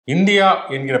India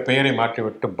என்கிற பெயரை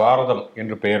மாற்றிவிட்டு பாரதம்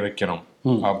என்று பெயர் வைக்கணும்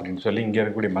அப்படின்னு சொல்லி இங்க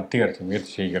இருக்கக்கூடிய மத்திய அரசு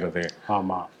முயற்சி செய்கிறது.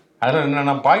 ஆமா, அதில்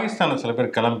என்னன்னா பாகிஸ்தான்ல சில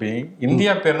பேர் கிளம்பி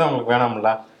இந்தியா பேர் தான் உங்களுக்கு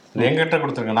வேணாம்ல, எங்கிட்ட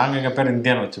கொடுத்துருங்க, நாங்க எங்க பேர்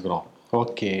இந்தியான்னு வச்சுக்கிறோம்.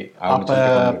 ஓகே. அப்ப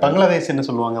பங்களாதேஷ் என்ன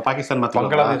சொல்லுவாங்க? பாகிஸ்தான்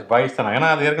பங்களாதேஷ் பாகிஸ்தான், ஏன்னா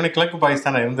அது ஏற்கனவே கிழக்கு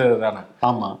பாகிஸ்தான் இருந்தது தானே.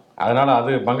 ஆமா, அதனால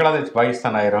அது பங்களாதேஷ்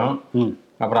பாகிஸ்தான் ஆயிரும்.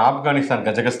 அப்புறம் ஆப்கானிஸ்தான்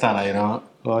கஜகஸ்தான் ஆயிரும்.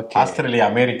 ஆஸ்திரேலியா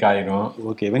அமெரிக்கா ஆயிரும்.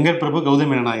 ஓகே. வெங்கட் பிரபு கௌதம்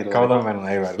மேனன்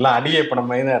ஆயிடுவார். எல்லாம் அடியே படம்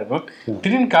மாதிரி தான் இருக்கும்.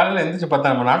 திடீர்னு காலையில் எந்திரிச்சு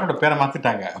பார்த்தா நம்ம நாட்டோட பேரை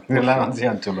மாத்திட்டாங்க எல்லாம் வந்து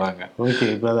சொல்லுவாங்க. ஓகே.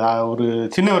 இப்போ ஒரு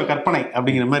சின்ன ஒரு கற்பனை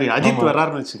அப்படிங்கிற மாதிரி அஜித்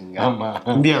வர்றாருன்னு வச்சுக்கோங்க. ஆமா,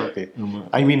 இந்தியாவுக்கு,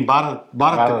 ஐ மீன்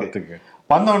பாரதத்துக்கு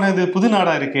வந்தவொடனே இது புது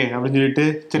நாடா இருக்கே அப்படின்னு சொல்லிட்டு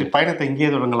சரி பயணத்தை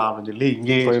இங்கேயே தொடங்கலாம் அப்படின்னு சொல்லி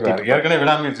இங்கேயே ஏற்கனவே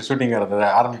விடாமுயற்சி ஷூட்டிங்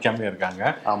ஆரம்பிக்காம இருக்காங்க.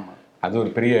 ஆமா, அது ஒரு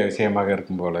பெரிய விஷயமாக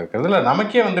இருக்கும் போல இருக்கிறதுல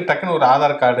நமக்கே வந்து டக்குன்னு ஒரு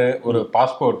ஆதார் கார்டு, ஒரு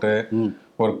பாஸ்போர்ட்டு,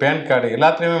 ஒரு பேன் கார்டு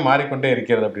எல்லாத்துலயுமே மாறிக்கொண்டே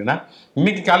இருக்கிறது. அப்படின்னா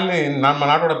இன்னைக்கு காலையில் நம்ம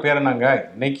நாட்டோட பேரை நாங்க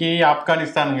இன்னைக்கு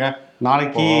ஆப்கானிஸ்தானுங்க,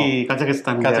 நாளைக்கு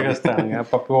கஜகஸ்தானுங்க,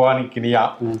 பப்புவா நியூ கினியா,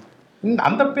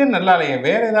 அந்த பேர் நல்லா இல்லையே,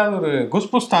 வேற ஏதாவது ஒரு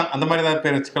குஸ்புஸ்தான் அந்த மாதிரி ஏதாவது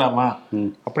பேர் வச்சுக்கலாமா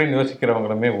அப்படின்னு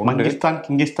யோசிக்கிறவங்களுமே உண்டு.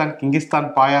 கிங்கிஸ்தான்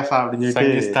பாயாசா அப்படின்னு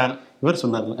சங்கிஸ்தான் இவர்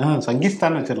சொன்னார்.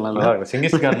 சங்கிஸ்தான் வச்சிடலாம்,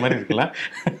 செங்கிஸ்கான் மாதிரி இருக்கலாம்.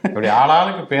 இப்படி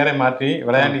ஆளாளுக்கு பேரை மாற்றி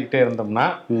விளையாடிக்கிட்டே இருந்தோம்னா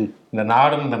இந்த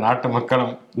நாடும் இந்த நாட்டு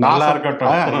மக்களும் நல்லா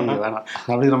இருக்கட்டும்,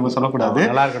 அப்படி நம்ம சொல்லக்கூடாது,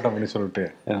 நல்லா இருக்கட்டும் அப்படின்னு சொல்லிட்டு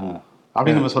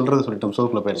அப்படி நம்ம சொல்லிட்டோம்.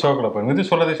 சோக்குல போய் இது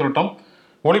சொல்லதை சொல்லிட்டோம்.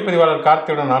 ஒளிப்பதிவாளர்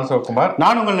கார்த்தியுடன் நான் சிவகுமார்,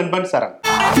 நான் உங்கள் நண்பன் சரண்.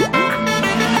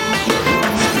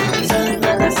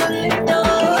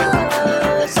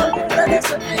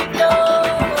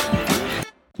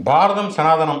 பாரதம்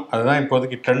சனாதனம் அதுதான்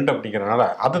இப்போதைக்கு ட்ரெண்ட் அப்படிங்கிறதுனால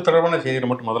அது தொடர்பான செய்திகளை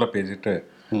மட்டும் முதல்ல பேசிட்டு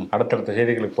அடுத்தடுத்த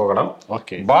செய்திகளுக்கு போகலாம்.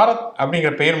 ஓகே. பாரத்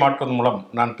அப்படிங்கிற பெயர் மாற்றுவதன் மூலம்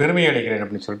நான் பெருமை அடைகிறேன்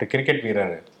அப்படின்னு சொல்லிட்டு கிரிக்கெட்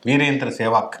வீரர் வீரேந்திர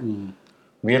சேவாக்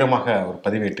வீரமாக ஒரு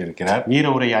பதிவேற்று இருக்கிறார், வீர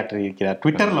உரையாற்றி இருக்கிறார்,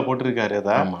 ட்விட்டர்ல போட்டிருக்காரு.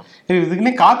 அதான்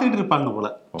இதுக்குன்னே காத்துக்கிட்டு இருப்பாங்க போல,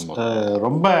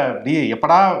 ரொம்ப அப்படியே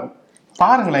எப்படா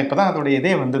பாருங்களேன், இப்பதான் அதோடைய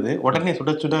இதே வந்தது, உடனே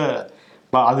சுட சுட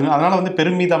அதனால வந்து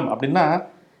பெருமிதம் அப்படின்னா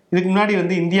இதுக்கு முன்னாடி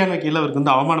வந்து இந்தியான்னு வைக்கல அவருக்கு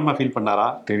வந்து அவமானமா ஃபீல் பண்ணாரா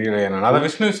தெரியல. அதை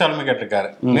விஷ்ணு விசாலுமே கேட்டிருக்காரு,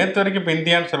 நேற்று வரைக்கும் இப்போ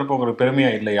இந்தியான்னு சொல்லப்போ உங்களுக்கு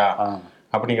பெருமையா இல்லையா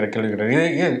அப்படிங்கிற கேள்வி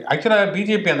கேட்டார். ஆக்சுவலா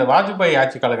பிஜேபி அந்த வாஜ்பாய்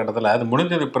ஆட்சி காலகட்டத்தில் அது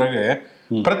முடிஞ்சது பிறகு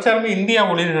பிரச்சாரமே இந்தியா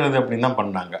ஒளிர்கிறது அப்படின்னு தான்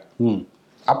பண்ணாங்க.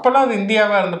 அப்பெல்லாம் அது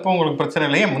இந்தியாவா இருந்தப்போ உங்களுக்கு பிரச்சனை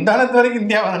இல்லையே, முந்தானத்து வரைக்கும்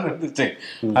இந்தியாவா தான் இருந்துச்சு,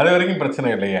 அது வரைக்கும் பிரச்சனை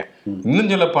இல்லையே.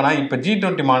 இன்னும் சொல்ல போனா இப்ப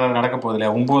G20 மாநாடு நடக்க போகுது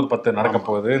இல்லையா, 9-10 நடக்க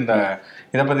போகுது. இந்த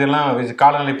இதை பத்தி எல்லாம்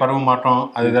காலநிலை பருவ மாற்றம்,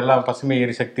 அது இதெல்லாம் பசுமை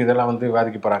எரிசக்தி இதெல்லாம் வந்து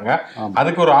விவாதிக்க போறாங்க.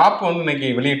 அதுக்கு ஒரு ஆப் வந்து இன்னைக்கு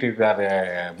வெளியிட்டு இருக்காரு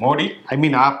மோடி. ஐ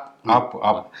மீன்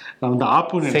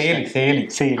செயலி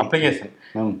அப்ளிகேஷன்,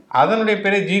 அதனுடைய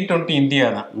பேரே G20 இந்தியா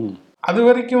தான். அது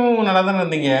வரைக்கும் நல்லா தானே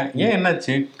இருந்தீங்க, ஏன்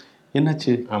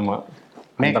என்னாச்சு? ஆமா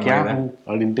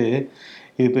அப்படின்ட்டு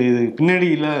இப்போ இது பின்னாடி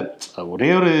இல்ல ஒரே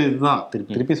ஒரு இதுதான்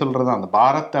திருப்பி சொல்றதுதான். அந்த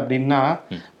பாரத் அப்படின்னா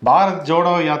பாரத்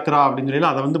ஜோடோ யாத்ரா அப்படின்னு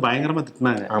சொல்லி அதை வந்து பயங்கரமா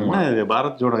திட்டினாங்க. என்ன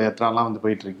பாரத் ஜோடோ யாத்ராலாம் வந்து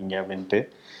போயிட்டு இருக்கீங்க அப்படின்ட்டு.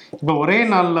 இப்ப ஒரே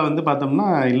நாள்ல வந்து பார்த்தோம்னா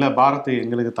இல்ல பாரத்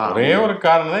எங்களுக்கு தான், ஒரே ஒரு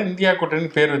காரணம் தான் இந்தியா கூட்டணி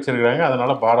பேர் வச்சிருக்காங்க,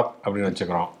 அதனால பாரத் அப்படின்னு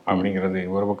வச்சுக்கிறோம் அப்படிங்கிறது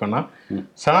ஒரு பக்கம்னா.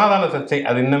 சனாதன சர்ச்சை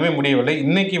அது இன்னுமே முடியவில்லை.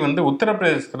 இன்னைக்கு வந்து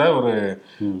உத்தரப்பிரதேசத்துல ஒரு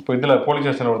இதுல போலீஸ்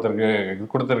ஸ்டேஷன் ஒருத்தருக்கு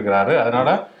கொடுத்திருக்கிறாரு. அதனால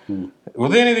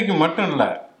உதயநிதிக்கு மட்டும் இல்ல,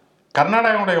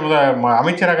 கர்நாடகாவுடைய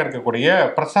அமைச்சராக இருக்கக்கூடிய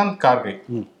பிரசாந்த் கார்கே,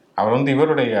 அவர் வந்து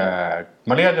இவருடைய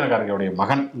மல்லிகார்ஜுன கார்கேவுடைய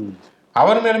மகன்,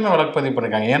 அவர் மேலுமே வழக்கு பதிவு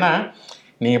பண்ணிருக்காங்க. ஏன்னா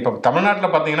நீங்க இப்ப தமிழ்நாட்டுல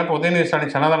பாத்தீங்கன்னா இப்ப உதயநிதி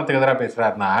ஸ்டாலின் சனாதனத்துக்கு எதிராக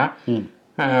பேசுறாருன்னா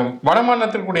வட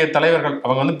மாநிலத்திற்குரிய தலைவர்கள்,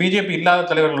 அவங்க வந்து பிஜேபி இல்லாத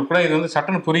தலைவர்கள் கூட இது வந்து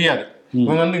சட்டன்னு புரியாது.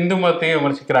 இவங்க வந்து இந்து மதத்தையும்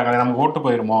விமர்சிக்கிறாங்க, நமக்கு ஓட்டு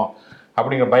போயிருமோ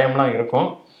அப்படிங்கிற பயம்லாம் இருக்கும்.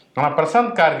 ஆனா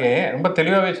பிரசாந்த் கார்கே ரொம்ப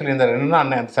தெளிவாகவே சொல்லியிருந்தார். என்னன்னா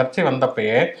அந்த சர்ச்சை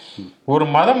வந்தப்பயே ஒரு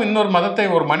மதம் இன்னொரு மதத்தை,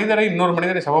 ஒரு மனிதரை இன்னொரு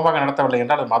மனிதரை சமமாக நடத்தவில்லை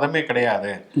என்றால் அது மதமே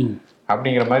கிடையாது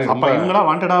அப்படிங்கிற மாதிரி. அப்ப இவங்களா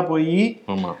வாண்டடா போய்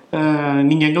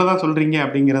நீங்க எங்களை தான் சொல்றீங்க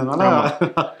அப்படிங்கறதுனால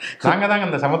நாங்க தாங்க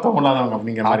இந்த சமத்துவம் இல்லாதவங்க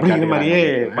அப்படிங்கிற மாதிரியே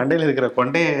மண்டையில இருக்கிற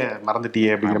கொண்டே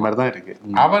மறந்துட்டியே அப்படிங்கிற மாதிரி தான் இருக்கு.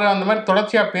 அவர் அந்த மாதிரி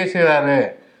தொடர்ச்சியா பேசுகிறாரு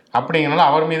அப்படிங்கிறனால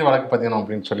அவர் மீது வழக்கு பதியணும்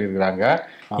அப்படின்னு சொல்லியிருக்கிறாங்க.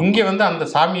 இங்க வந்து அந்த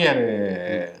சாமியார்,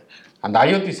 அந்த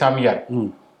அயோத்தி சாமியார்,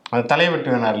 அந்த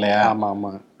தலைவெட்டு வேணார் இல்லையா,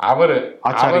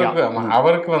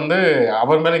 அவருக்கு வந்து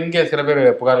அவர் மேல இங்கே சில பேர்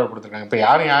புகார்கள் கொடுத்துருக்காங்க. இப்ப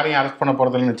யாரையும் அரெஸ்ட் பண்ண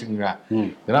போறதில்லைன்னு வச்சுக்கோங்க,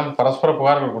 இதெல்லாம் பரஸ்பர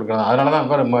புகார்கள் கொடுக்குறாங்க. அதனாலதான்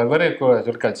இவரே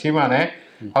சொல்லிருக்காரு, சீமானே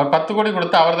அவர் 10 கோடி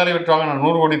கொடுத்து அவர் தலையை விட்டுவாங்க, நான்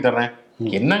 100 கோடி தர்றேன்.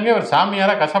 என்னங்க ஒரு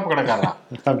சாமியாரா கசாப்பு கிடக்காரா,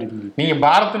 நீங்க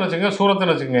பாரத்னு வச்சுக்கோங்க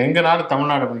சூரத்னு வச்சுக்கோங்க, எங்க நாடு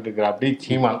தமிழ்நாடு பண்ணிட்டு இருக்கிற அப்படி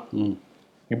சீமான்.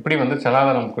 இப்படி வந்து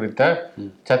சனாதனம் குறித்த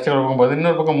சர்ச்சைகள் போகும்போது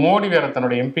இன்னொரு பக்கம் மோடி வேற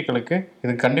தன்னுடைய எம்பிக்களுக்கு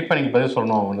இது கண்டிப்பா நீங்க பதில்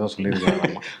சொல்லணும் அப்படின்னு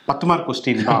சொல்லியிருக்காங்க. 10 மார்க்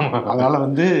கொஸ்டின் தான், அதனால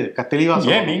வந்து தெளிவா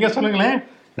ஏன் நீங்க சொல்லுங்களேன்.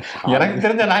 எனக்கு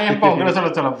தெரிஞ்ச நான் எப்ப உங்களை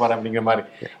சொல்ல போறேன் அப்படிங்கிற மாதிரி.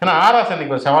 ஏன்னா ஆர்எஸ்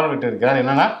அன்னைக்கு ஒரு சவால் விட்டு இருக்கிறார்.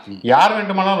 என்னன்னா, யார்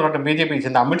வேண்டுமானாலும் வரட்டும், பிஜேபி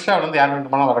சேர்ந்த அமித்ஷா வந்து யார்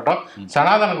வேண்டுமானாலும் வரட்டும்,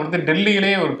 சனாதனம் கொடுத்து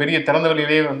டெல்லியிலேயே ஒரு பெரிய திறந்த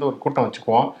வெளியிலேயே வந்து ஒரு கூட்டம்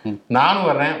வச்சுக்குவோம், நானும்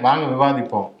வர்றேன், வாங்க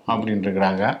விவாதிப்போம் அப்படின்னு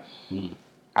இருக்கிறாங்க.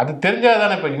 அது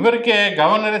தெரிஞ்சாதானே. இப்ப இவருக்கே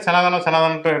கவர்னரே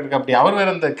சனாதனம் இருக்கு. அப்படி அவர்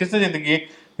வேற இந்த கிருஷ்ண ஜெயந்திக்கு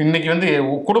இன்னைக்கு வந்து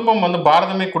குடும்பம் வந்து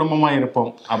பாரதமே குடும்பமா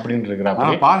இருப்போம் அப்படின்னு இருக்கிறாங்க.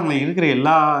 பாருங்களேன், இருக்கிற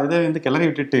எல்லா இதை வந்து கிளறி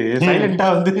விட்டுட்டு சைலண்டா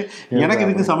வந்து எனக்கு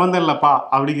இதுக்கு சம்பந்தம் இல்லப்பா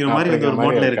அப்படிங்கிற மாதிரி ஒரு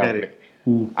மோட்ல இருக்காரு.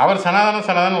 அவர்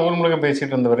சனாதனம் ஊர் முழுக்க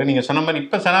பேசிட்டு இருந்தவர். நீங்க சொன்ன மாதிரி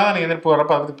இப்ப சனாதன எதிர்ப்பு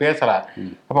வரப்ப அதை பத்தி பேசலாம்.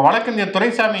 அப்ப வழக்கறிஞ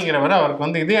துரைசாமிங்கிறவர் அவருக்கு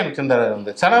வந்து இதே அனுப்பிச்சிருந்தாரு,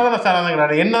 வந்து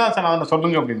சனாதனங்கிறாரு, என்னதான் சனாதனம்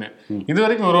சொல்லுங்க அப்படின்னு. இது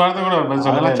வரைக்கும் ஒரு வாரத்தை கூட அவர்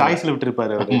சொல்லலாம், சாய்ஸ்ல விட்டு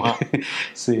இருப்பாரு.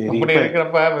 அப்படி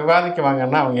இருக்கிறப்ப விவாதிக்க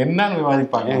வாங்கன்னா அவங்க என்னன்னு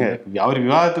விவாதிப்பாங்க. அவர்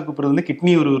விவாதத்துக்கு அப்புறம் வந்து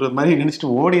கிட்னி ஒரு மாதிரி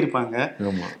நினைச்சிட்டு ஓடி இருப்பாங்க.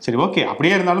 சரி, ஓகே.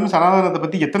 அப்படியே இருந்தாலும் சனாதனத்தை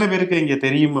பத்தி எத்தனை பேருக்கு இங்க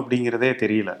தெரியும் அப்படிங்கிறதே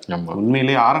தெரியல.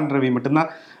 உண்மையிலேயே ஆர்.என். ரவி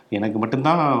மட்டும்தான் எனக்கு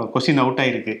மட்டும்தான் கொஸ்டின் அவுட்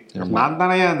ஆயிருக்கு, நான்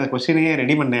தானே அந்த கொஸ்டினையே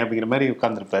ரெடி பண்ணேன் அப்படிங்கிற மாதிரி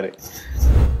உட்கார்ந்துருப்பாரு.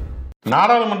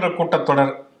 நாடாளுமன்ற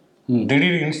கூட்டத்தொடர்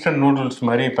திடீர் இன்ஸ்டன்ட் நூடுல்ஸ்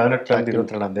மாதிரி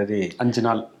 18-22 5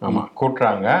 நாள் ஆமா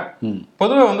கூட்டுறாங்க.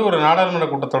 பொதுவாக வந்து ஒரு நாடாளுமன்ற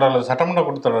கூட்டத்தொடர் அல்லது சட்டமன்ற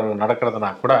கூட்டத்தொடர் நடக்கிறதுனா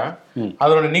கூட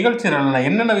அதோட நிகழ்ச்சி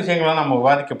என்னென்ன விஷயங்கள்லாம் நம்ம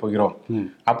விவாதிக்க போகிறோம்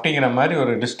அப்படிங்கிற மாதிரி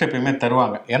ஒரு லிஸ்ட் எப்பயுமே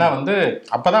தருவாங்க. ஏன்னா வந்து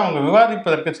அப்பதான் அவங்க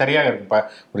விவாதிப்பதற்கு சரியாக இருக்கும். இப்போ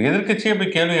ஒரு எதிர்கட்சியை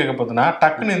போய் கேள்வி கேட்க போதுன்னா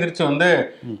டக்குன்னு எந்திரிச்சு வந்து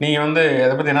நீங்க வந்து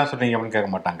எதை பத்தி என்ன சொல்றீங்க அப்படின்னு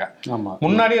கேட்க மாட்டாங்க.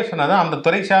 முன்னாடியே சொன்னதான் அந்த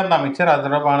துறை சார்ந்த அமைச்சர் அது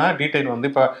தொடர்பான டீட்டெயில்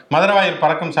வந்து இப்ப மதுரவாயில்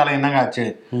பறக்கும் சாலை என்னங்க ஆச்சு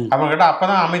அப்படின்னு கேட்டா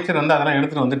அப்பதான் அமைச்சர் வந்து அதெல்லாம்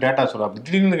எடுத்துட்டு வந்து டேட்டா சொல்லுவாங்க.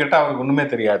 திடீர்னு கேட்டா அவருக்கு ஒண்ணுமே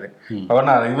தெரியாது.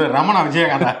 இவர் ரமணா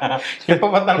விஜயகாந்தா எப்ப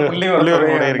பார்த்தாலும்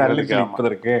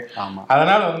இருப்பதற்கு.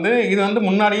 அதனால வந்து இது வந்து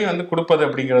முன்னாடியே வந்து கொடுப்பது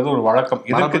அப்படிங்கிறது ஒரு வழக்கம்.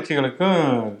 எதிர்கட்சிகளுக்கும்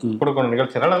கொடுக்கணும்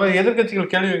நிகழ்ச்சினால எதிர்கட்சிகள்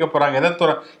கேள்வி வைக்க போறாங்க,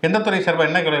 எந்த துறை சார்பா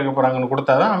என்ன கேள்வி வைக்க போறாங்கன்னு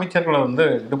கொடுத்தாதான் அமைச்சர்களை வந்து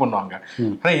இது பண்ணுவாங்க.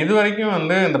 ஆனா இது வரைக்கும்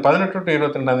வந்து இந்த 18 to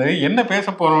 22 என்ன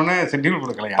பேச போறோம்னு ஷெட்யூல்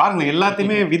கொடுக்கலையா பாருங்க.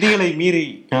 எல்லாத்தையுமே விதிகளை மீறி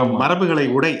மரபுகளை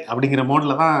உடை அப்படிங்கிற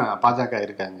மோட்ல தான் பாஜக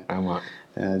இருக்காங்க. ஆமா,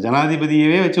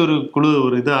 ஜனாதிபதியவே வச்சு ஒரு குழு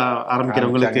ஒரு இது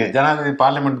ஆரம்பிக்கிறவங்களுக்கு ஜனாதிபதி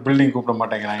பார்லிமெண்ட் பில்டிங் கூப்பிட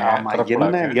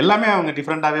மாட்டேங்கிறாங்க. எல்லாமே அவங்க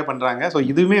டிஃப்ரெண்டாவே பண்றாங்க. ஸோ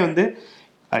இதுவுமே வந்து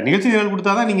நிகழ்ச்சி நிரல்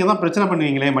கொடுத்தாதான் நீங்க தான் பிரச்சனை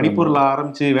பண்ணுவீங்களே. மணிப்பூர்ல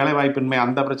ஆரம்பிச்சு வேலை வாய்ப்பின்மை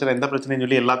அந்த பிரச்சனை எந்த பிரச்சனைன்னு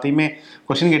சொல்லி எல்லாத்தையுமே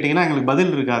கொஸ்டின் கேட்டீங்கன்னா எங்களுக்கு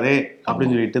பதில் இருக்காதே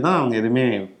அப்படின்னு சொல்லிட்டு தான் அவங்க எதுவுமே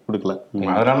கொடுக்கல.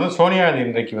 அதனாலதான் சோனியா காந்தி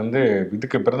இன்றைக்கு வந்து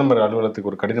இதுக்கு பிரதமர் அலுவலகத்துக்கு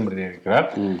ஒரு கடிதம் எழுதியிருக்கிறார்.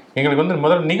 எங்களுக்கு வந்து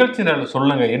முதல் நிகழ்ச்சி நிரல்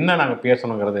சொல்லுங்க, என்ன நாங்க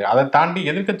பேசணுங்கிறது. அதை தாண்டி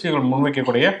எதிர்கட்சிகள்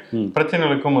முன்வைக்கக்கூடிய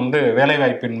பிரச்சனைகளுக்கும் வந்து வேலை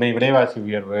வாய்ப்பின்மை, விலைவாசி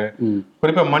உயர்வு,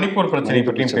 குறிப்பா மணிப்பூர் பிரச்சனை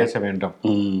பற்றியும் பேச வேண்டும்.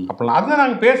 அப்பெல்லாம் அதை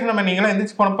நாங்க பேசணுமே, நீங்களாம்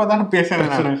எந்திரிச்சு போனப்ப தானே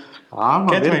பேசுறேன்.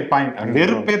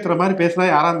 வெறுப்பேத்துற மாதிரி பேசினா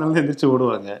யாரா இருந்தாலும் எந்திரிச்சு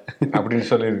ஓடுவாங்க அப்படின்னு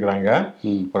சொல்லி இருக்கிறாங்க.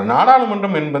 ஒரு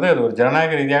நாடாளுமன்றம் என்பது அது ஒரு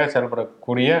ஜனநாயக ரீதியாக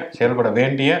செயல்பட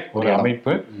வேண்டிய ஒரு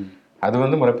அமைப்பு. அது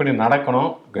வந்து முறைப்படி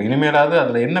நடக்கணும். இனிமேலாவது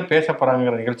அதுல என்ன பேச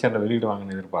போறாங்கிற நிகழ்ச்சியை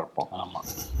வெளியிடுவாங்கன்னு எதிர்பார்ப்போம். ஆமா,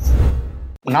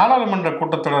 நாடாளுமன்ற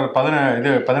கூட்டத்தொடர் 18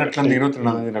 to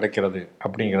 22 நடக்கிறது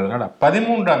அப்படிங்கிறதுனால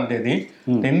 13ஆம் தேதி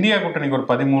இந்தியா கூட்டணிக்கு ஒரு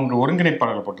 13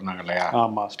 ஒருங்கிணைப்பாளர்கள் போட்டிருந்தாங்க இல்லையா?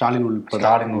 ஆமா, ஸ்டாலின்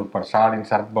உட்பட ஸ்டாலின்,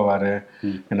 சரத்பவார்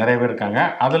நிறைய பேர் இருக்காங்க.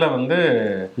 அதுல வந்து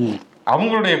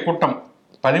அவங்களுடைய கூட்டம்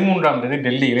 13ஆம் தேதி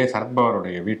டெல்லியிலே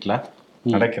சரத்பவாருடைய வீட்டுல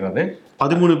நடக்கிறது.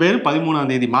 13 பேர்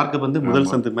 13ஆம் தேதி மார்க் வந்து முதல்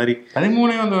சந்து மாதிரி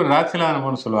 13 வந்து ஒரு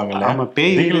ராட்சியலானு சொல்லுவாங்கல்ல,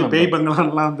 பேய்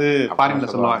பங்களான்லாம் வந்து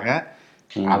ஃபாரின்ல சொல்லுவாங்க.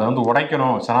 அதை வந்து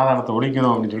உடைக்கணும், சனாதனத்தை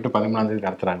ஒழிக்கணும் அப்படின்னு சொல்லிட்டு 13ஆம் தேதி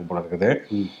நடத்துறாங்க போல இருக்குது.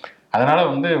 அதனால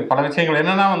வந்து பல விஷயங்கள்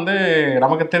என்னன்னா வந்து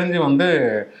நமக்கு தெரிஞ்சு வந்து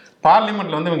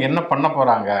பார்லிமெண்ட்ல வந்து இவங்க என்ன பண்ண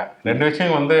போறாங்க, 2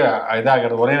 விஷயம் வந்து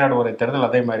இதாகிறது. ஒரே நாடு ஒரே தேர்தல்,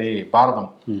 அதே மாதிரி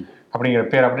பாரதம் அப்படிங்கிற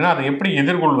பேர். அப்படின்னா அதை எப்படி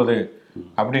எதிர்கொள்வது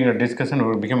அப்படிங்கிற டிஸ்கஷன்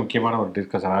ஒரு மிக முக்கியமான ஒரு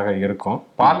டிஸ்கஷனாக இருக்கும்.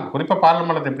 குறிப்பா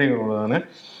பார்லிமெண்ட் எப்படி எதிர்கொள்வதுன்னு.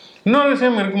 இன்னொரு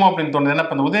விஷயம் இருக்குமோ அப்படின்னு தோணுது. ஏன்னா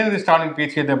இந்த உதயநிதி ஸ்டாலின்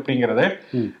பேசியது அப்படிங்கிறது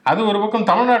அது ஒரு பக்கம்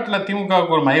தமிழ்நாட்டில்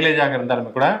திமுகவுக்கு ஒரு மைலேஜாக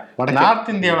இருந்தாலுமே கூட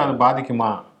நார்த் இந்தியாவில் அது பாதிக்குமா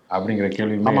அப்படிங்கிற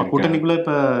கேள்வி. ஆமா, கூட்டணிக்குள்ள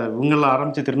இப்ப இவங்கள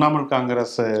ஆரம்பிச்சு திரிணாமுல்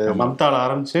காங்கிரஸ் மம்தால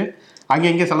ஆரம்பிச்சு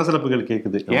அங்கே சலசலப்புகள்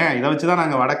கேட்குது. ஏன் இதை வச்சுதான்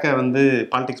நாங்க வடக்க வந்து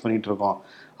பாலிடிக்ஸ் பண்ணிட்டு இருக்கோம்,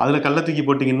 அதுல கள்ள தூக்கி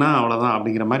போட்டீங்கன்னா அவ்வளவுதான்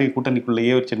அப்படிங்கிற மாதிரி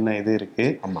கூட்டணிக்குள்ளேயே ஒரு சின்ன இது இருக்கு.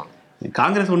 ஆமா,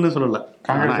 காங்கிரஸ் ஒன்றும் சொல்லல.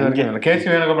 கேசி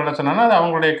வேணுகோபால் என்ன சொன்னா அது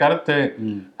அவங்களுடைய கருத்து.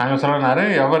 நாங்க சொல்றாரு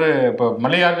அவரு இப்போ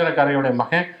மல்லிகார்ஜுன கார்கேயுடைய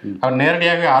மகன் அவர்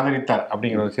நேரடியாகவே ஆதரித்தார்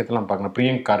அப்படிங்கிற விஷயத்தெல்லாம் பார்க்கணும்.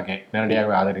 பிரியங்க் கார்கே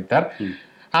நேரடியாகவே ஆதரித்தார்.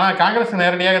 ஆனா காங்கிரஸ்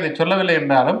நேரடியாக அதை சொல்லவில்லை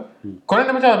என்றாலும்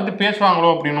குறைந்தபட்சம் அதை பத்தி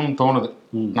பேசுவாங்களோ அப்படின்னு தோணுது.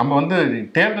 நம்ம வந்து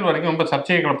தேர்தல் வரைக்கும் ரொம்ப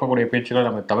சர்ச்சையை கிளப்பக்கூடிய பேச்சுகளை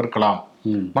நம்ம தவிர்க்கலாம்.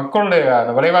 மக்களுடைய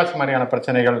அந்த விலைவாசி மாதிரியான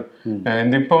பிரச்சனைகள்,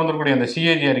 இந்த இப்ப வந்திருக்கக்கூடிய அந்த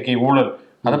சிஏஜி அறிக்கை ஊழல்,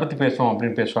 அதை பத்தி பேசுவோம்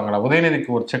அப்படின்னு பேசுவாங்களா? உதயநிதிக்கு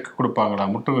ஒரு செக் கொடுப்பாங்களா?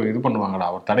 இது பண்ணுவாங்களா?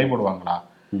 அவர் தடை போடுவாங்களா?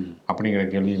 அப்படிங்கிற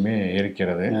கேள்வியுமே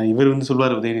இருக்கிறது. இவர் வந்து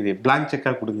சொல்வார், உதயநிதி பிளாங்க்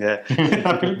செக்கா கொடுங்க,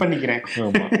 நான் ஃபில் பண்ணிக்கிறேன்.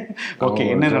 ஓகே,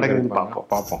 என்ன நடக்குதுன்னு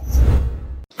பார்ப்போம்.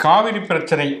 காவிரி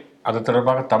பிரச்சனை அது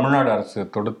தொடர்பாக தமிழ்நாடு அரசு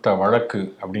தொடுத்த வழக்கு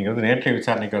அப்படிங்கிறது நேற்றைய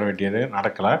விசாரணைக்கு வர வேண்டியது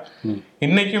நடக்கலை.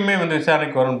 இன்னைக்குமே வந்து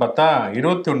விசாரணைக்கு வரும்னு பார்த்தா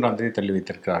 21ஆம் தேதி தள்ளி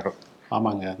வைத்திருக்கிறார்கள்.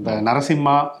 ஆமாங்க, இந்த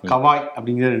நரசிம்மா கவாய்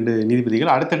அப்படிங்கிற 2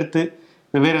 நீதிபதிகள் அடுத்தடுத்து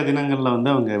வெவ்வேறு தினங்களில் வந்து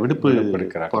அவங்க விடுப்பு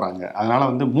போகிறாங்க. அதனால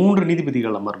வந்து 3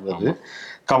 நீதிபதிகள் அமர்வு அது.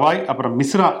 கவாய் அப்புறம்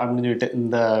மிஸ்ரா அப்படின்னு சொல்லிட்டு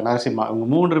இந்த நரசிம்மா இவங்க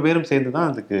 3 பேரும் சேர்ந்து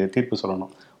தான் அதுக்கு தீர்ப்பு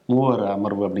சொல்லணும். 3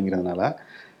 அமர்வு அப்படிங்கிறதுனால.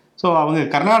 ஸோ அவங்க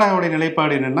கர்நாடகாவுடைய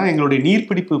நிலைப்பாடு என்னன்னா, எங்களுடைய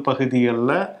நீர்பிடிப்பு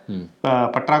பகுதிகளில்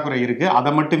பற்றாக்குறை இருக்கு, அதை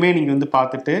மட்டுமே நீங்க வந்து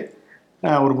பார்த்துட்டு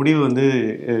ஒரு முடிவு வந்து,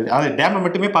 அதாவது டேமை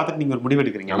மட்டுமே பார்த்துட்டு நீங்க ஒரு முடிவு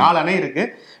எடுக்கிறீங்க. 4 அணை இருக்கு,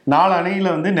 4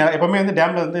 அணையில வந்து எப்பவுமே வந்து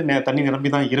டேம்ல வந்து தண்ணி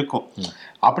நிரம்பி தான் இருக்கும்.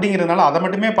 அப்படிங்கிறதுனால அதை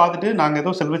மட்டுமே பார்த்துட்டு நாங்கள்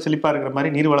ஏதோ செல்வ செழிப்பா இருக்கிற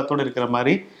மாதிரி நீர் வளத்தோடு இருக்கிற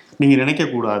மாதிரி நீங்க நினைக்க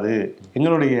கூடாது.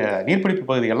 எங்களுடைய நீர்பிடிப்பு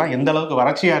பகுதிகள்லாம் எந்த அளவுக்கு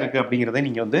வறட்சியா இருக்கு அப்படிங்கிறத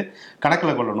நீங்க வந்து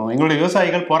கணக்கில் கொள்ளணும். எங்களுடைய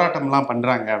விவசாயிகள் போராட்டம்லாம்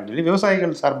பண்றாங்க அப்படின்னு சொல்லி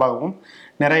விவசாயிகள் சார்பாகவும்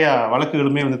நிறைய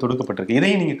வழக்குகளுமே வந்து தொடுக்கப்பட்டிருக்கு.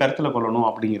 இதையும் நீங்க கருத்தில் கொள்ளணும்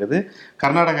அப்படிங்கிறது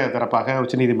கர்நாடக தரப்பாக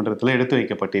உச்சநீதிமன்றத்தில் எடுத்து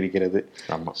வைக்கப்பட்டிருக்கிறது.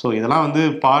 ஸோ இதெல்லாம் வந்து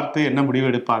பார்த்து என்ன முடிவு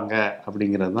எடுப்பாங்க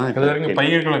அப்படிங்கிறது தான்.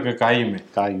 பயிர்களுக்கு காயும்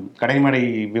கடைமடை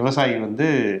விவசாயி வந்து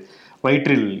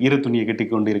வயிற்றில் ஈரத்துணியை கட்டி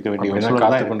கொண்டு இருக்க வேண்டிய ஒரு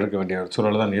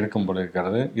சூழல் தான் இருக்கும் போல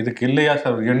இருக்கிறது. இதுக்கு இல்லையா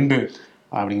சார் எண்டு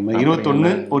அப்படிங்கிற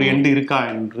 21 ஒரு எண்டு இருக்கா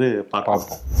என்று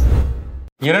பார்ப்போம்.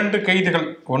 2 கைதுகள்.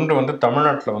 ஒன்று வந்து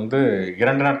தமிழ்நாட்டில் வந்து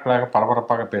 2 நாட்களாக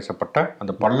பரபரப்பாக பேசப்பட்ட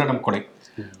அந்த பல்லடம் கொலை.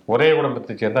 ஒரே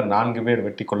குடும்பத்தைச் சேர்ந்த 4 பேர்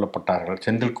வெட்டி கொல்லப்பட்டார்கள்.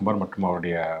 செந்தில்குமார் மற்றும்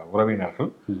அவருடைய உறவினர்கள்.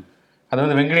 அது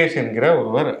வந்து வெங்கடேஷ் என்கிற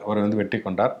ஒருவர் அவர் வந்து வெட்டி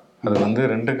கொண்டார். அது வந்து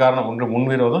 2 காரணம். ஒன்று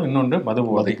முன்விரோதம், இன்னொன்று மது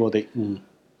போதை.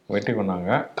 வெட்டி கொண்டாங்க.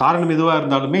 காரணம் எதுவாக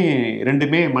இருந்தாலுமே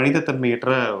 2மே மனிதத்தன்மையற்ற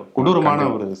கொடூரமான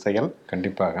ஒரு செயல்.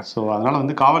 கண்டிப்பாக. ஸோ அதனால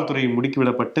வந்து காவல்துறை முடுக்கி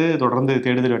விடப்பட்டு தொடர்ந்து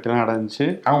தேடுதல் வெட்டிலாம் நடந்துச்சு.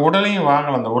 அவங்க உடலையும்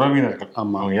வாங்கல அந்த உறவினர்கள்.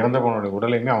 ஆமாம், அவங்க இறந்தவங்களுடைய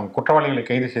உடலையுமே அவங்க குற்றவாளிகளை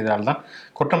கைது செய்தால்தான்,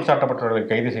 குற்றம் சாட்டப்பட்டவர்களை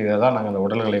கைது செய்தால்தான் நாங்கள் அந்த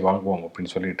உடல்களை வாங்குவோம்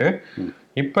அப்படின்னு சொல்லிட்டு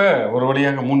இப்போ ஒரு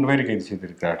வழியாக 3 பேர் கைது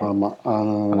செய்திருக்கிறார். ஆமாம்,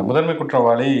 அந்த முதன்மை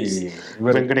குற்றவாளி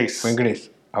வெங்கடேஷ்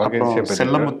அவர்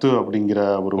செல்லமுத்து அப்படிங்கிற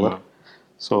ஒருவர்.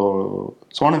 ஸோ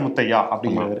சோனமுத்தையா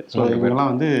அப்படிங்கிறவர். ஸோ இவங்கெல்லாம்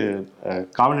வந்து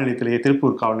காவல் நிலையத்திலேயே,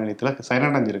 திருப்பூர் காவல் நிலையத்தில்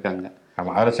சரணடைஞ்சிருக்காங்க.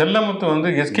 ஆமாம், அதில் செல்லமுத்து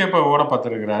வந்து எஸ்கேப்பை ஓட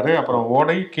பார்த்துருக்கிறாரு. அப்புறம்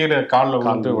ஓடை கீழே காலில்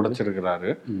வந்து உடைச்சிருக்கிறாரு.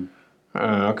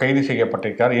 கைது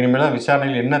செய்யப்பட்டிருக்காரு. இனிமேல் தான்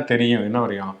விசாரணையில் என்ன தெரியும், என்ன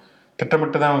வரையும்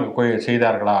திட்டமிட்டு தான் அவங்க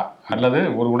செய்தார்களா அல்லது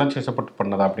ஒரு உணர்ச்சி வசப்பட்டு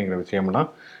பண்ணதா அப்படிங்கிற விஷயம்லாம்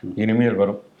இனிமேல்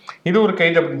வரும். இது ஒரு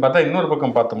கைது அப்படின்னு பார்த்தா, இன்னொரு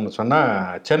பக்கம் பார்த்தோம்னு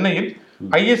சொன்னால் சென்னையில்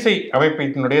ஐ.எஸ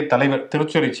அமைப்பினுடைய தலைவர்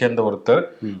திருச்சூரை சேர்ந்த ஒருத்தர்,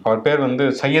 அவர் பேர் வந்து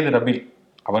சையது ரபீல்,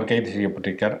 அவர் கைது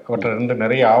செய்யப்பட்டிருக்கார். அவற்றிலிருந்து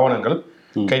நிறைய ஆவணங்கள்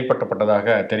கைப்பற்றப்பட்டதாக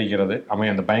தெரிகிறது.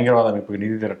 அந்த பயங்கரவாத அமைப்புக்கு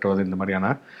நிதி திரட்டுவது இந்த மாதிரியான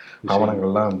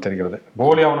ஆவணங்கள்லாம் தெரிகிறது.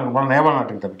 போலி ஆவணங்கள் நேபாள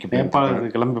நாட்டுக்கு தப்பிக்க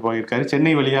நேபாளத்துக்கு கிளம்பி போயிருக்காரு.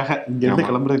 சென்னை வழியாக இங்கிருந்து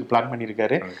கிளம்புறதுக்கு பிளான்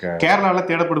பண்ணியிருக்காரு. கேரளாவில்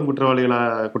தேடப்படும்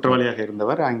குற்றவாளியாக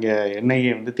இருந்தவர் அங்கே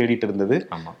என்ஐஏ வந்து தேடிட்டு இருந்தது.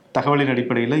 தகவலின்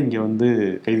அடிப்படையில் இங்கே வந்து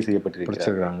கைது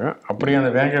செய்யப்பட்டிருக்காங்க. அப்படியே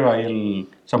அந்த வேங்க வாயில்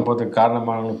சம்பவத்துக்கு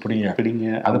காரணமாக பிடிங்க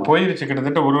அது போயிருச்சு.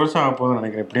 கிட்டத்தட்ட 1 வருஷம் ஆக போகுதுன்னு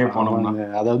நினைக்கிறேன். இப்படியே போனோம்னா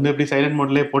அதை வந்து எப்படி சைலண்ட்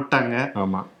மோட்லேயே போட்டாங்க.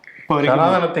 ஆமாம்,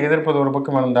 சனாதனத்தை எதிர்ப்பது ஒரு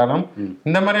பக்கம் இருந்தாலும்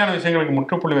இந்த மாதிரியான விஷயங்களுக்கு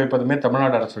முற்றுப்புள்ளி வைப்பதுமே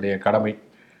தமிழ்நாடு அரசுடைய கடமை.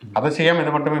 அதை செய்யாம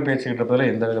இதை மட்டுமே பேசிக்கிட்டு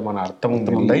இருப்பதில் எந்த விதமான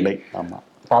அர்த்தமும் இல்லை. ஆமா,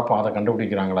 பாப்போம் அதை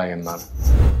கண்டுபிடிக்கிறாங்களா என்ன.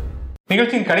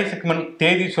 நிகழ்ச்சியின் கடைசி செக்மெண்ட்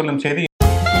தேதி சொல்லும் செய்தி.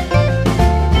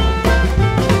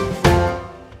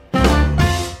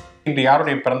 இன்று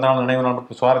யாருடைய பிறந்தநாள், நினைவு நாள்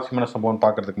மற்றும் சுவாரஸ்யமான சம்பவம்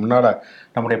பார்க்கறதுக்கு முன்னால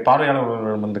நம்முடைய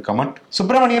பார்வையாளர்கள் வந்து கமெண்ட்.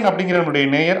 சுப்பிரமணியன் அப்படிங்கிற நம்முடைய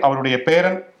நேயர், அவருடைய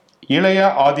பேரன் இளைய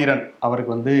ஆதிரன்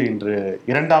அவருக்கு வந்து இன்று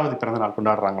 2வது பிறந்த நாள்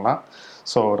கொண்டாடுறாங்களாம்.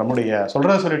 ஸோ நம்முடைய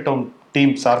சொல்றத சொல்லிட்டோம்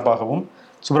டீம் சார்பாகவும்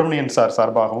சுப்பிரமணியன் சார்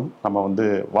சார்பாகவும் நம்ம வந்து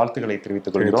வாழ்த்துக்களை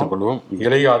தெரிவித்துக் கொள்வோம்.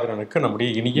 இளைய ஆதிரனுக்கு நம்முடைய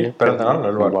இனிய பிறந்த நாள்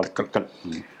நல்வாழ்த்துக்கள்.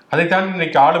 அதை தாண்டி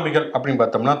இன்னைக்கு ஆளுமைகள் அப்படின்னு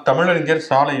பார்த்தோம்னா, தமிழறிஞர்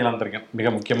சாலை இளந்தரையன் மிக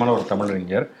முக்கியமான ஒரு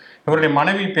தமிழறிஞர். இவருடைய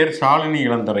மனைவி பேர் சாலினி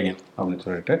இளந்தரையன் அப்படின்னு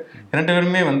சொல்லிட்டு 2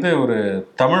 பேருமே வந்து ஒரு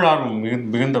தமிழ் ஆர்வம்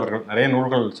மிகுந்தவர்கள். நிறைய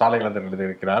நூல்கள் சாலை இளந்தரையன்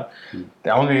எழுதியிருக்கிறார்.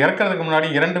 அவங்க இறக்கிறதுக்கு முன்னாடி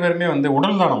 2 பேருமே வந்து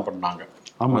உடல் தானம் பண்ணாங்க.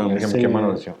 ஆமாம், மிக முக்கியமான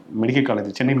விஷயம். மெடிக்கல் காலேஜ்,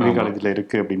 சென்னை மெடிக்கல் காலேஜில்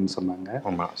இருக்கு அப்படின்னு சொன்னாங்க.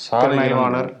 ஆமாம்,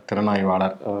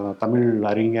 திறனாய்வாளர், தமிழ்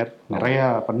அறிஞர், நிறைய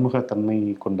பன்முகத்தன்மை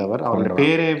கொண்டவர். அவருடைய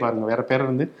பேரே பாருங்க, வேற பேரை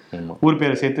வந்து ஊர்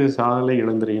பேரை சேர்த்து சாலை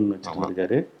இளந்தரையன்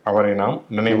வச்சிருக்காரு. அவரை நாம்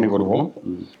நினைவு கூறுவோம்.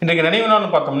 இன்றைக்கு நினைவு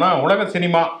நாள் பார்த்தோம்னா, உலக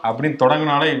சினிமா அப்படின்னு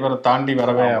தொடங்கினாலே இவரை தாண்டி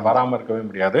வராம இருக்கவே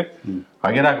முடியாது.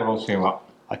 அகிரா குரோசேவா.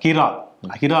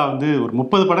 அகிரா வந்து ஒரு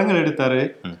 30 படங்கள் எடுத்தாரு.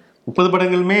 30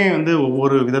 படங்களுமே வந்து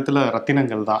ஒவ்வொரு விதத்துல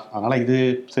ரத்தினங்கள் தான். அதனால இது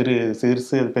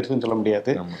சிறுசு அது பெருசுன்னு சொல்ல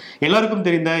முடியாது. எல்லாருக்கும்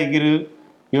தெரிந்த இகிரு,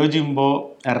 யோஜிம்போ,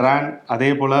 ரான், அதே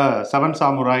போல 7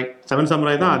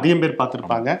 சாமுராய் தான் அதிகம் பேர்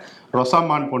பார்த்துருப்பாங்க.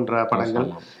 ரொசாமான் போன்ற படங்கள்,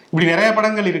 இப்படி நிறைய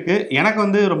படங்கள் இருக்கு. எனக்கு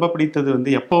வந்து ரொம்ப பிடித்தது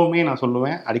வந்து எப்பவுமே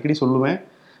நான் அடிக்கடி சொல்லுவேன்,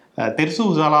 தெர்சு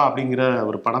உஜாலா அப்படிங்கிற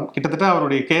ஒரு படம். கிட்டத்தட்ட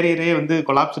அவருடைய கேரியரே வந்து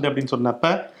கொலாப்ஸ்டு அப்படின்னு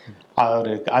சொன்னப்ப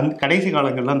அவர் கடைசி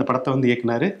காலங்களில் அந்த படத்தை வந்து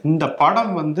இயக்குனாரு. இந்த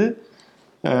படம் வந்து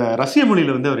ரஷ்ய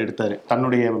மொழியில வந்து அவர் எடுத்தாரு.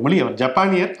 தன்னுடைய மொழி, அவர்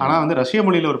ஜப்பானியர், ஆனா வந்து ரஷ்ய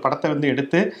மொழியில ஒரு படத்தை வந்து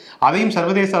எடுத்து அதையும்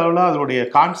சர்வதேச அளவில் அதனுடைய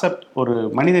கான்செப்ட், ஒரு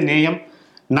மனித நேயம்,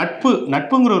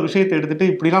 நட்புங்கிற ஒரு விஷயத்தை எடுத்துட்டு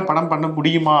இப்படிலாம் படம் பண்ண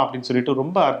முடியுமா அப்படின்னு சொல்லிட்டு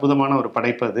ரொம்ப அற்புதமான ஒரு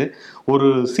படைப்பு அது.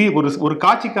 ஒரு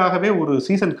காட்சிக்காகவே ஒரு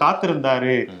சீசன்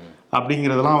காத்திருந்தாரு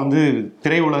அப்படிங்கிறதெல்லாம் வந்து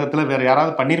திரையுலகத்துல வேற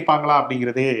யாராவது பண்ணியிருப்பாங்களா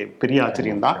அப்படிங்கிறதே பெரிய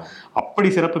ஆச்சரியம்தான். அப்படி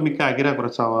சிறப்புமிக்க அகிரா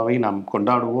குரோசாவாவை நாம்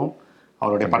கொண்டாடுவோம்.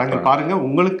 அவருடைய படங்கள் பாருங்க.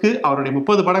 உங்களுக்கு அவருடைய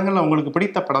 30 படங்கள்ல உங்களுக்கு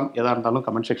பிடித்த படம் எதா இருந்தாலும்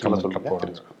கமெண்ட் செக்ஷன்ல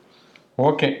சொல்லுங்க.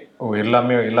 ஓகே,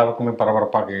 எல்லாமே எல்லாருக்குமே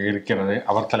பரபரப்பாக இருக்கிறது.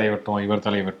 அவர் தலையை வெட்டுவோம், இவர்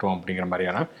தலையை வெட்டுவோம் அப்படிங்கிற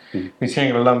மாதிரியான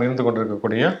விஷயங்கள் எல்லாம் இருந்து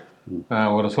கொண்டிருக்கக்கூடிய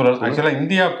ஒரு சூழல். ஆக்சுவலா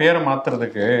இந்தியா பேரை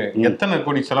மாத்துறதுக்கு எத்தனை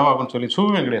கோடி செலவாகும்னு சொல்லி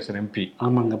வெங்கடேசன் எம்பி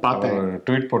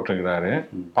ட்வீட் போட்டிருக்கிறாரு.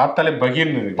 பார்த்தாலே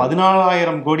பகீர்னு இருக்கு.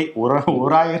 14,000 கோடி, 1000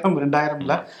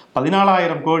 2000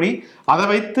 14,000 கோடி. அதை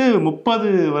வைத்து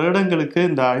 30 வருடங்களுக்கு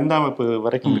இந்த 5ஆம் வகுப்பு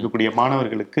வரைக்கும் இருக்கக்கூடிய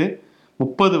மாணவர்களுக்கு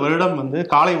 30 வருடம் வந்து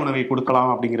காலை உணவை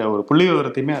கொடுக்கலாம் அப்படிங்கிற ஒரு புள்ளி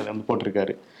விவரத்தையுமே அதை வந்து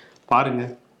போட்டிருக்காரு. பாருங்க,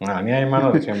 அநியாயமான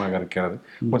ஒரு விஷயமாக இருக்கிறது.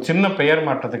 ஒரு சின்ன பெயர்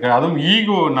மாற்றத்துக்கு, அதுவும்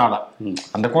ஈகோனால,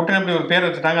 அந்த கூட்டணி அப்படி ஒரு பேர்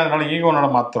வச்சுட்டாங்க, அதனால ஈகோனால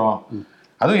மாத்திரம்.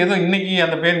 அதுவும் ஏதோ இன்னைக்கு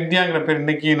அந்த பேர் இந்தியாங்கிற பேர்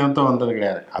இன்னைக்கு நோத்தம் வந்தது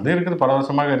கிடையாது. அது இருக்குது, பல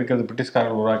வருஷமாக இருக்கிறது,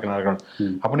 பிரிட்டிஷ்காரர்கள் உருவாக்கினார்கள்.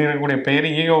 அப்படி இருக்கக்கூடிய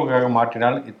பெயரை ஈகோவுக்காக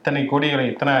மாற்றினால் இத்தனை கோடிகளை,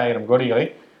 இத்தனை 1000 கோடிகளை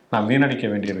நாம் வீணடிக்க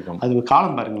வேண்டியிருக்கும். அது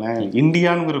காலம் பாருங்களேன்.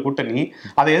 இந்தியானுங்கிற கூட்டணி,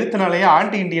 அதை எதிர்த்தனாலேயே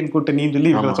ஆன்டி இண்டியன் கூட்டணின்னு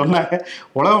சொல்லி இவங்க சொன்னாங்க.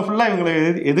 உலகம் ஃபுல்லா இவங்களை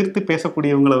எதிர்த்து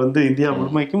பேசக்கூடியவங்களை வந்து இந்தியா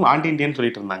முழுமைக்கும் ஆன்டி இண்டியன்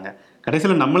சொல்லிட்டு இருந்தாங்க.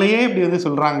 கடைசியில நம்மளையே இப்படி வந்து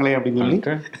சொல்றாங்களே அப்படின்னு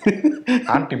சொல்லிட்டு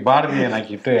ஆன்டி பாரதியன்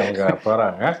ஆக்கிட்டு அவங்க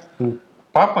போறாங்க.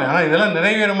 பார்ப்போம். ஆனால் இதெல்லாம்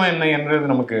நிறைவேறுமா என்ன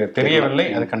என்றது நமக்கு தெரியவில்லை.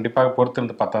 அது கண்டிப்பாக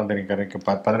பொறுத்திருந்து 10ஆம் தேதி வரைக்கும்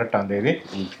 18ஆம் தேதி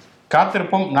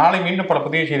காத்திருப்போம். நாளை மீண்டும் பல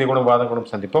புதிய செய்தி கூட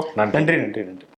வாதங்களும் சந்திப்போம். நன்றி.